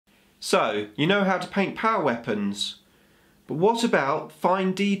So, you know how to paint power weapons, but what about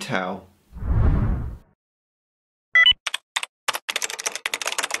fine detail?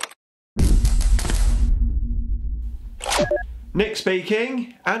 Nick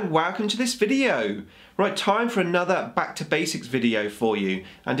speaking, and welcome to this video. Right, time for another back to basics video for you,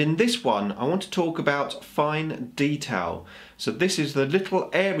 and in this one I want to talk about fine detail. So this is the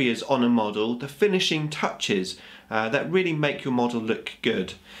little areas on a model, the finishing touches that really make your model look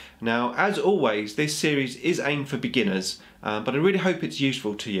good. Now, as always, this series is aimed for beginners, but I really hope it's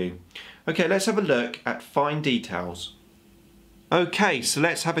useful to you. Okay, let's have a look at fine details. Okay, so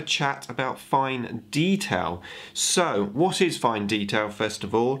let's have a chat about fine detail. So, what is fine detail first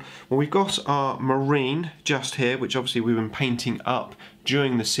of all? Well, we've got our marine just here, which obviously we've been painting up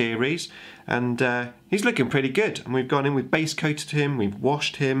during the series, and he's looking pretty good. And we've gone in, we've base coated him, we've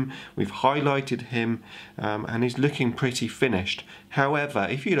washed him, we've highlighted him, and he's looking pretty finished. However,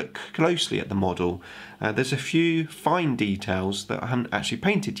 if you look closely at the model, there's a few fine details that I haven't actually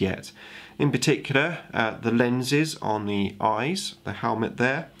painted yet. In particular, the lenses on the eyes, the helmet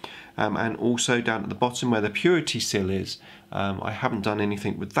there, and also down at the bottom where the purity seal is. I haven't done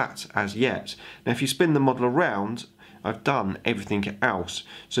anything with that as yet. Now, if you spin the model around, I've done everything else.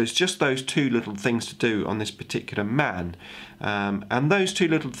 So it's just those two little things to do on this particular man. And those two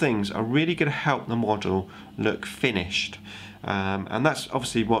little things are really going to help the model look finished. And that's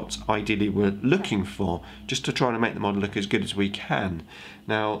obviously what ideally we're looking for, just to try to make the model look as good as we can.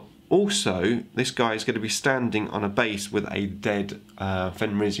 Now, also, this guy is going to be standing on a base with a dead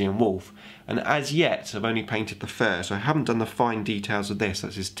Fenrisian wolf, and as yet I've only painted the fur, so I haven't done the fine details of this.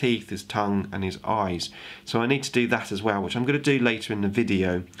 That's his teeth, his tongue and his eyes, so I need to do that as well, which I'm going to do later in the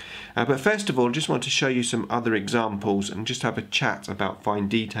video. But first of all, I just want to show you some other examples and just have a chat about fine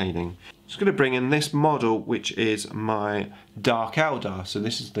detailing. I'm just going to bring in this model, which is my Dark Eldar. So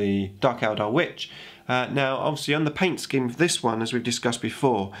this is the Dark Eldar Witch. Now, obviously on the paint scheme of this one, as we've discussed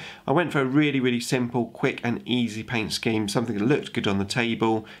before, I went for a really simple, quick and easy paint scheme, something that looked good on the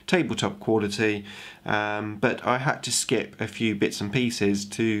table, tabletop quality, but I had to skip a few bits and pieces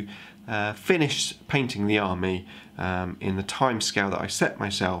to finish painting the army in the time scale that I set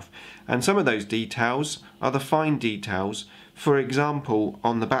myself. And some of those details are the fine details. For example,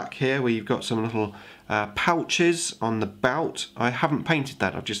 on the back here where you've got some little pouches on the belt, I haven't painted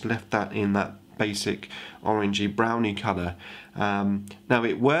that, I've just left that in that basic orangey browny colour. Now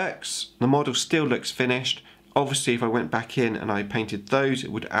it works, the model still looks finished. Obviously if I went back in and I painted those,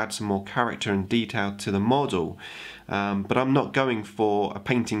 it would add some more character and detail to the model. But I'm not going for a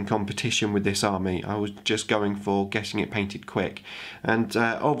painting competition with this army. I was just going for getting it painted quick. And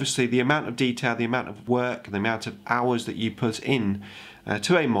obviously the amount of detail, the amount of work, the amount of hours that you put in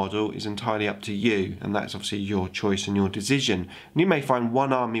to a model is entirely up to you, and that's obviously your choice and your decision. And you may find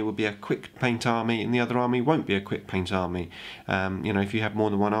one army will be a quick paint army and the other army won't be a quick paint army, you know, if you have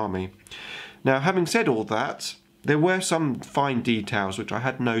more than one army. Now, having said all that, there were some fine details which I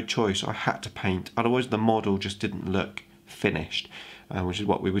had no choice, I had to paint, otherwise the model just didn't look finished, which is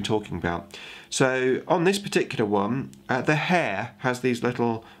what we were talking about. So on this particular one, the hair has these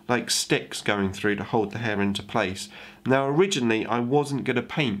little like sticks going through to hold the hair into place. Now originally I wasn't going to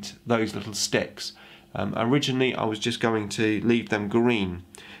paint those little sticks. Originally I was just going to leave them green,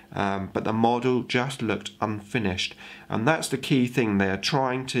 but the model just looked unfinished, and that's the key thing. They are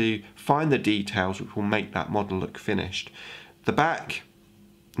trying to find the details which will make that model look finished. The back,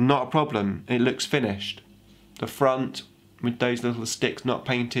 not a problem, it looks finished. The front, with those little sticks not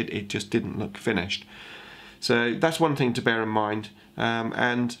painted, it just didn't look finished. So that's one thing to bear in mind.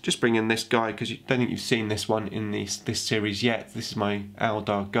 And just bring in this guy, because I don't think you've seen this one in this series yet. This is my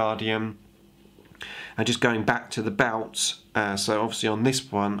Eldar Guardian. And just going back to the belts, so obviously on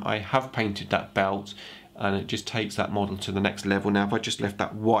this one I have painted that belt, and it just takes that model to the next level. Now if I just left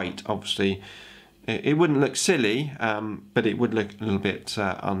that white, obviously it wouldn't look silly, but it would look a little bit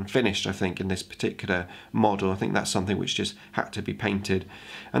unfinished, I think, in this particular model. I think that's something which just had to be painted.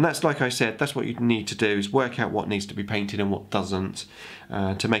 And that's, like I said, that's what you need to do, is work out what needs to be painted and what doesn't,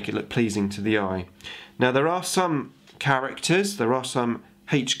 to make it look pleasing to the eye. Now there are some characters, there are some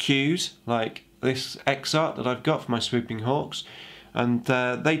HQs, like this X-Art that I've got for my Swooping Hawks, and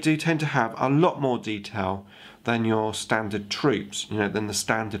they do tend to have a lot more detail than your standard troops, you know, than the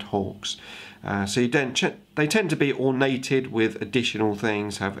standard Hawks. So they tend to be ornated with additional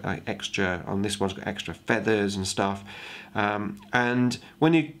things, have extra, on this one's got extra feathers and stuff. And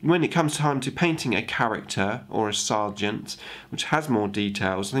when it comes time to painting a character or a sergeant, which has more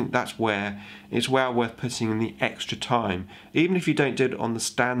details, I think that's where it's well worth putting in the extra time. Even if you don't do it on the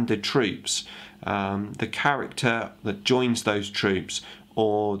standard troops, the character that joins those troops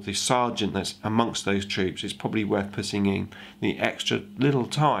or the sergeant that's amongst those troops, it's probably worth putting in the extra little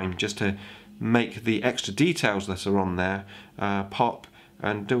time just to make the extra details that are on there pop,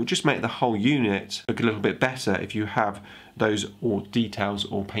 and it will just make the whole unit look a little bit better if you have those all details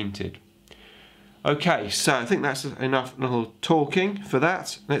all painted. Okay, so I think that's enough little talking for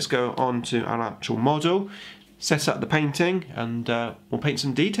that. Let's go on to our actual model, set up the painting, and we'll paint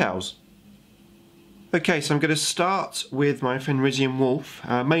some details. Okay, so I'm going to start with my Fenrisian wolf,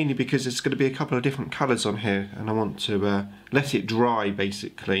 mainly because there's going to be a couple of different colours on here, and I want to let it dry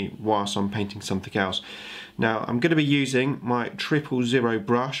basically whilst I'm painting something else. Now I'm going to be using my 000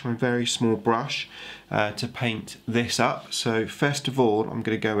 brush, my very small brush, to paint this up. So first of all I'm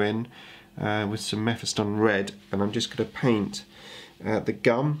going to go in with some Mephiston red, and I'm just going to paint the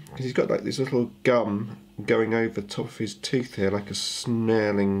gum, because he's got like this little gum going over the top of his tooth here, like a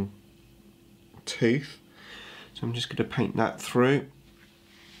snarling tooth. So I'm just going to paint that through.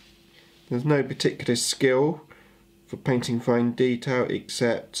 There's no particular skill for painting fine detail,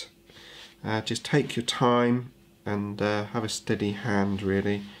 except just take your time and have a steady hand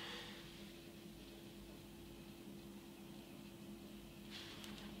really.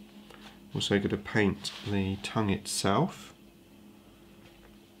 Also going to paint the tongue itself.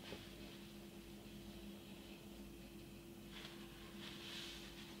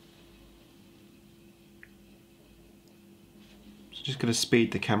 Just going to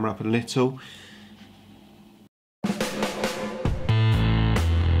speed the camera up a little.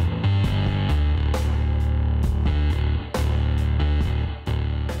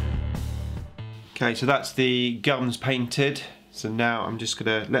 Okay, so that's the gums painted. So now I'm just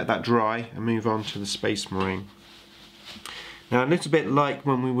going to let that dry and move on to the Space Marine. Now a little bit like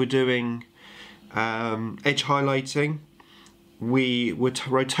when we were doing edge highlighting, we were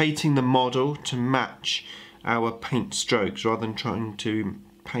rotating the model to match our paint strokes rather than trying to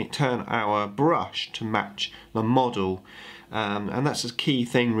turn our brush to match the model, and that's a key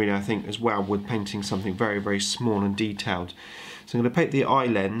thing really, I think, as well with painting something very, very small and detailed. So I'm going to paint the eye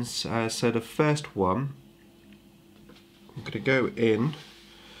lens. So the first one, I'm going to go in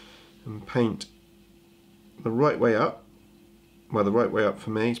and paint the right way up. Well, the right way up for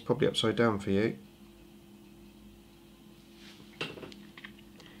me, it's probably upside down for you.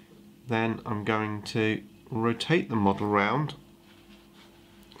 Then I'm going to rotate the model round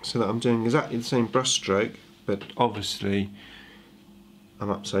so that I'm doing exactly the same brush stroke, but obviously I'm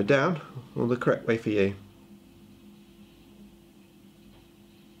upside down, or the correct way for you.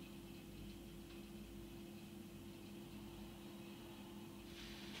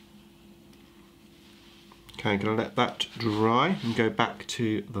 Okay, I'm going to let that dry and go back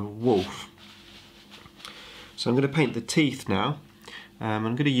to the wolf. So I'm going to paint the teeth now. I'm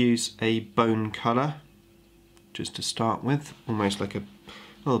going to use a bone colour just to start with, almost like a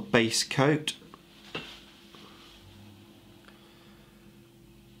little base coat.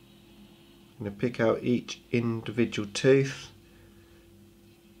 I'm going to pick out each individual tooth.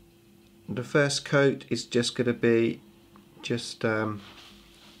 The first coat is just going to be just to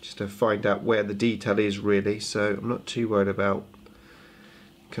find out where the detail is really, so I'm not too worried about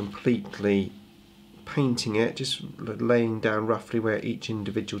completely painting it, just laying down roughly where each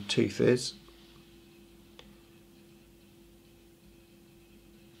individual tooth is.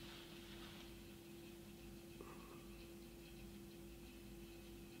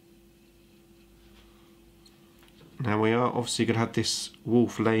 Now we are obviously going to have this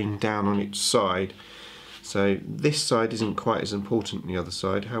wolf laying down on its side, so this side isn't quite as important than the other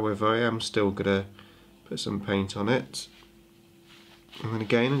side. However, I am still going to put some paint on it. And then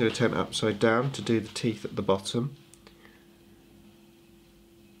again I'm going to turn it upside down to do the teeth at the bottom.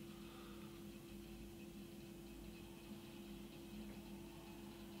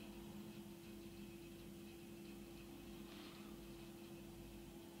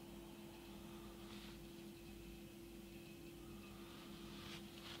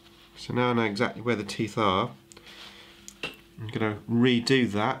 So now I know exactly where the teeth are. I'm going to redo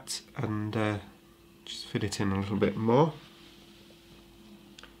that and just fit it in a little bit more.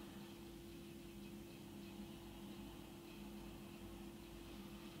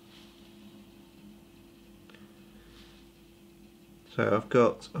 So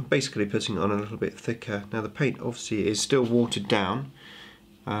I'm basically putting it on a little bit thicker. Now the paint obviously is still watered down,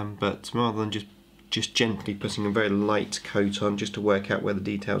 but rather than just gently putting a very light coat on just to work out where the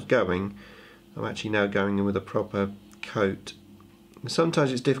detail's going, I'm actually now going in with a proper coat.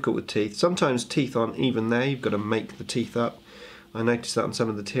 Sometimes it's difficult with teeth. Sometimes teeth aren't even there, you've got to make the teeth up. I noticed that on some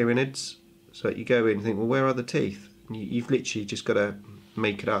of the Tyranids. So you go in and think, well, where are the teeth? And you've literally just got to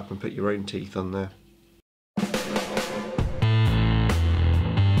make it up and put your own teeth on there.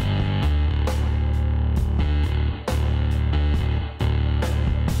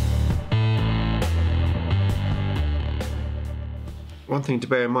 one thing to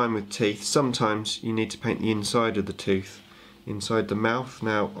bear in mind with teeth, sometimes you need to paint the inside of the tooth, inside the mouth.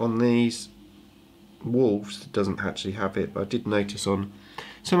 Now on these wolves it doesn't actually have it, but I did notice on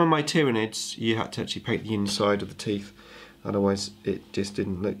some of my Tyranids you had to actually paint the inside of the teeth, otherwise it just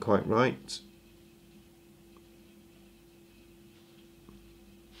didn't look quite right.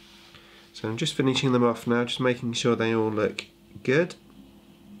 So I'm just finishing them off now, just making sure they all look good.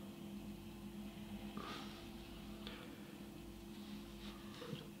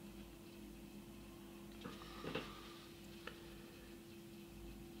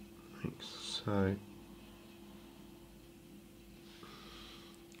 Like so.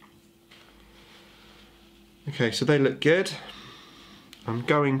 Okay, so they look good. I'm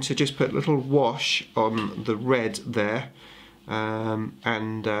going to just put a little wash on the red there,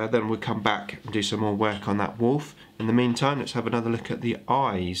 and then we'll come back and do some more work on that wolf. In the meantime, let's have another look at the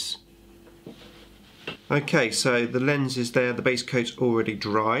eyes. Okay, so the lens is there, the base coat's already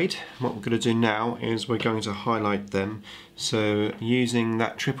dried. What we're going to do now is we're going to highlight them. So using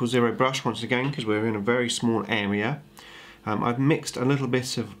that 000 brush once again, because we're in a very small area. I've mixed a little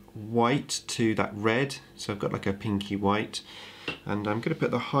bit of white to that red, so I've got like a pinky white, and I'm going to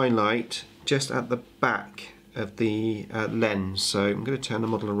put the highlight just at the back of the lens. So I'm going to turn the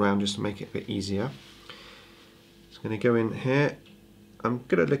model around just to make it a bit easier. It's going to go in here. I'm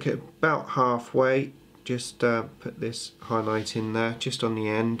going to look at about halfway, just put this highlight in there just on the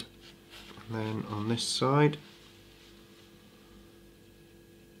end, and then on this side.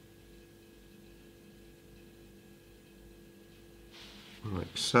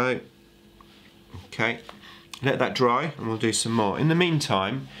 Like so. Okay, let that dry and we'll do some more. In the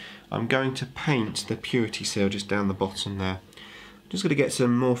meantime, I'm going to paint the purity seal just down the bottom there. I'm just going to get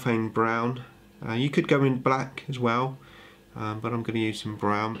some Morphine brown. You could go in black as well, but I'm going to use some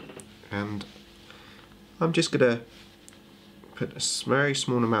brown, and I'm just going to put a very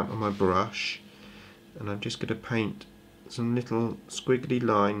small amount on my brush, and I'm just going to paint some little squiggly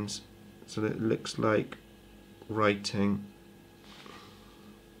lines so that it looks like writing.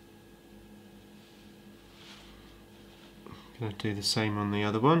 I'm going to do the same on the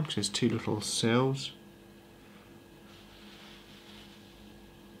other one because there's two little cells.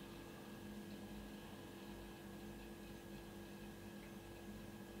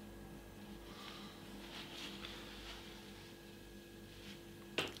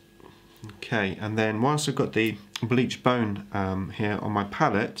 Okay, and then whilst I've got the bleach bone here on my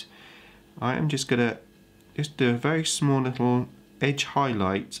palette, I am just going to do a very small little edge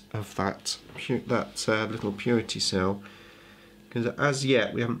highlight of that little purity cell. Because as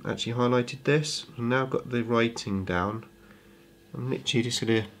yet we haven't actually highlighted this. I've now got the writing down. I'm literally just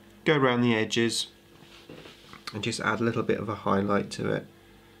going to go around the edges and just add a little bit of a highlight to it.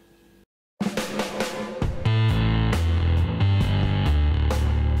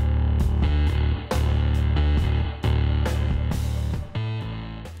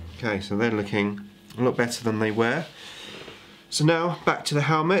 Okay, so they're looking a lot better than they were. So now back to the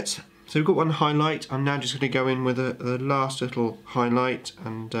helmet. So we've got one highlight. I'm now just going to go in with the last little highlight,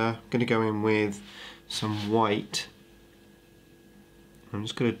 and going to go in with some white. I'm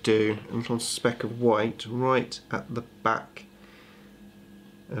just going to do a little speck of white right at the back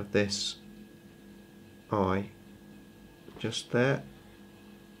of this eye, just there.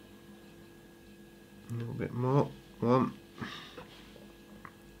 A little bit more. One.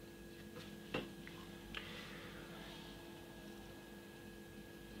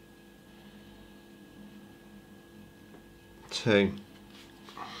 2.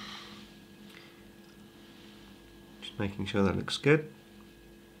 Just making sure that looks good.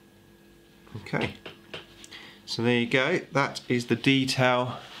 Okay, so there you go. That is the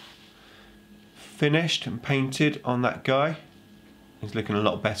detail finished and painted on that guy. He's looking a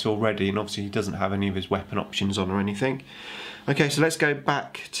lot better already, and obviously he doesn't have any of his weapon options on or anything. Okay, so let's go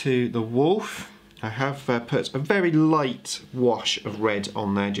back to the wolf. I have put a very light wash of red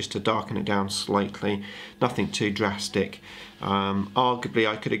on there just to darken it down slightly. Nothing too drastic. Arguably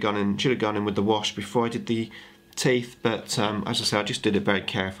I should have gone in with the wash before I did the teeth, but as I say, I just did it very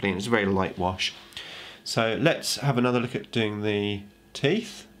carefully, and it's a very light wash. So let's have another look at doing the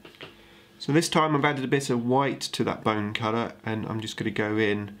teeth. So this time I've added a bit of white to that bone colour, and I'm just going to go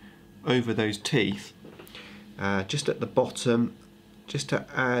in over those teeth, just at the bottom, just to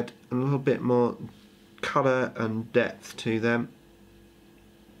add a little bit more colour and depth to them.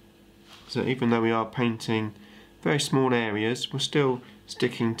 So even though we are painting very small areas, we're still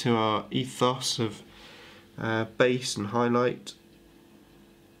sticking to our ethos of base and highlight.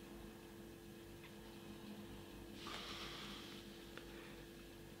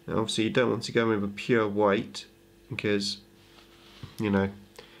 Now obviously you don't want to go in with a pure white, because you know,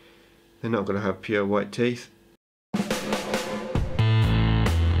 they're not going to have pure white teeth.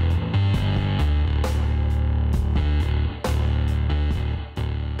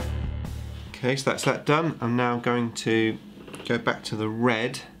 Okay, so that's that done. I'm now going to go back to the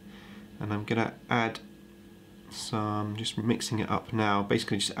red, and I'm going to add some, just mixing it up now,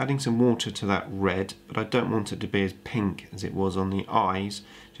 basically just adding some water to that red, but I don't want it to be as pink as it was on the eyes,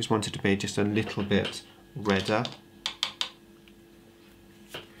 just want it to be just a little bit redder.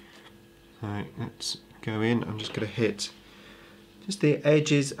 So let's go in. I'm just going to hit just the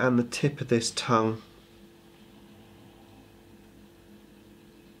edges and the tip of this tongue,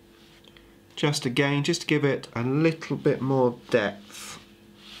 just again, just to give it a little bit more depth.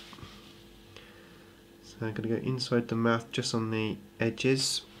 So I'm going to go inside the mouth, just on the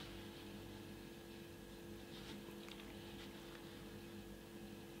edges.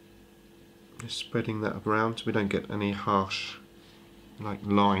 Just spreading that around so we don't get any harsh like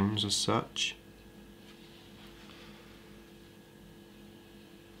lines as such.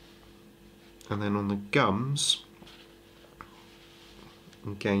 And then on the gums,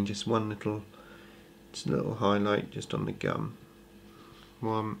 again, just one little, just a little highlight just on the gum.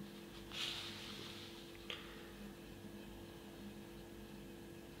 One.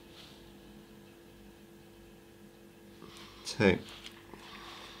 Two.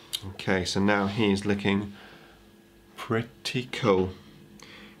 Okay, so now he's looking pretty cool.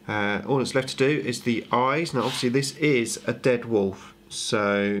 All that's left to do is the eyes. Now obviously this is a dead wolf,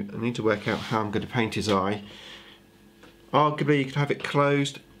 so I need to work out how I'm going to paint his eye. Arguably you could have it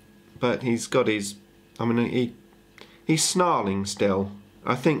closed, but he's got his, I mean he's snarling still.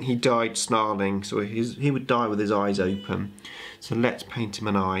 I think he died snarling, so he would die with his eyes open. So let's paint him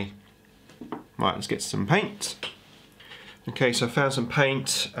an eye. Right, let's get some paint. Okay, so I found some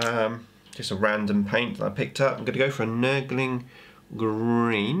paint, just a random paint that I picked up. I'm going to go for a Nurgling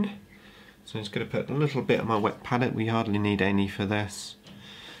green. So I'm just going to put a little bit on my wet palette. We hardly need any for this.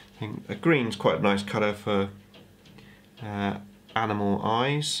 I think a green's quite a nice colour for animal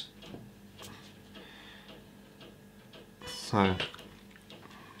eyes. So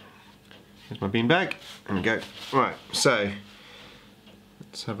here's my beanbag. There we go. Right, so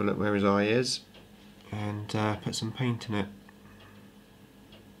let's have a look where his eye is and put some paint in it.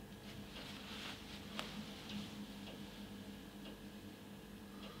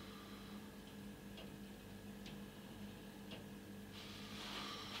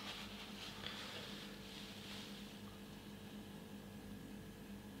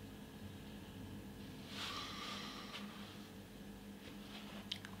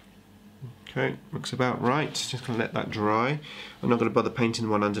 Okay, looks about right. Just going to let that dry. I'm not going to bother painting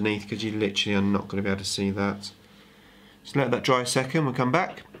the one underneath because you literally are not going to be able to see that. Just let that dry a second, we'll come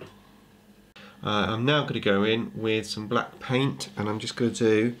back. I'm now going to go in with some black paint and I'm just going to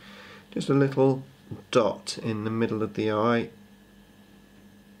do just a little dot in the middle of the eye.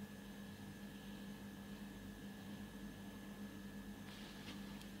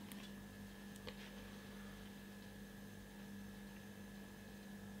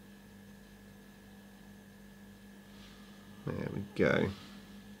 There we go.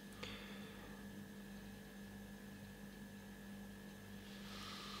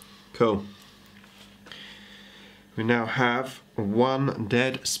 Cool. We now have one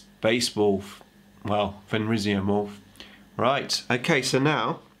dead space wolf. Well, Fenrisian wolf. Right, okay, so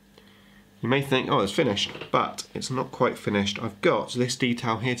now you may think, oh, it's finished, but it's not quite finished. I've got this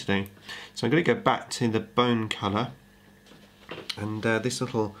detail here to do. So I'm going to go back to the bone colour, and this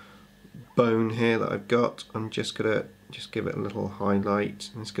little bone here that I've got, I'm just going to give it a little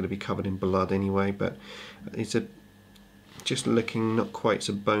highlight. It's going to be covered in blood anyway, but it's just looking not quite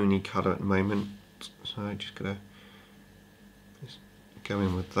so bony colour at the moment. So I'm just going to go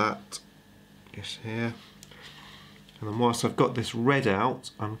in with that just here. And then whilst I've got this red out,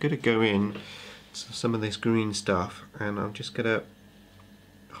 I'm going to go in to some of this green stuff, and I'm just going to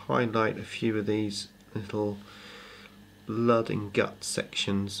highlight a few of these little blood and gut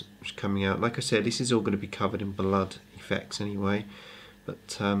sections which are coming out. Like I said, this is all going to be covered in blood effects anyway,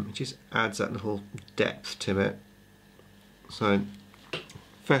 but it just adds that little depth to it. So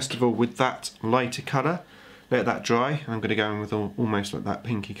first of all, with that lighter colour, let that dry. I'm going to go in with almost like that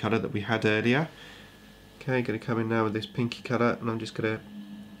pinky colour that we had earlier. Okay, going to come in now with this pinky colour, and I'm just going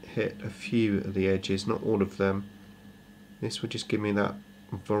to hit a few of the edges, not all of them. This would just give me that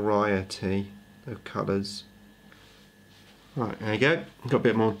variety of colours. Right, there you go. Got a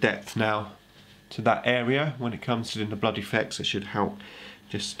bit more depth now to that area. When it comes to doing the blood effects, it should help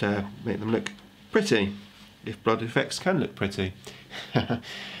just make them look pretty, if blood effects can look pretty.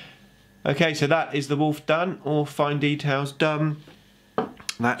 Okay, so that is the wolf done, all fine details done.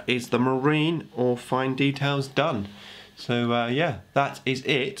 that is the marine or fine details done. So yeah, that is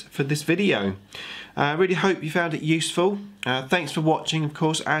it for this video. I really hope you found it useful. Thanks for watching, of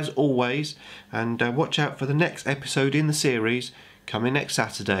course, as always, and watch out for the next episode in the series coming next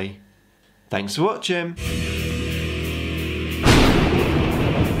Saturday. Thanks for watching.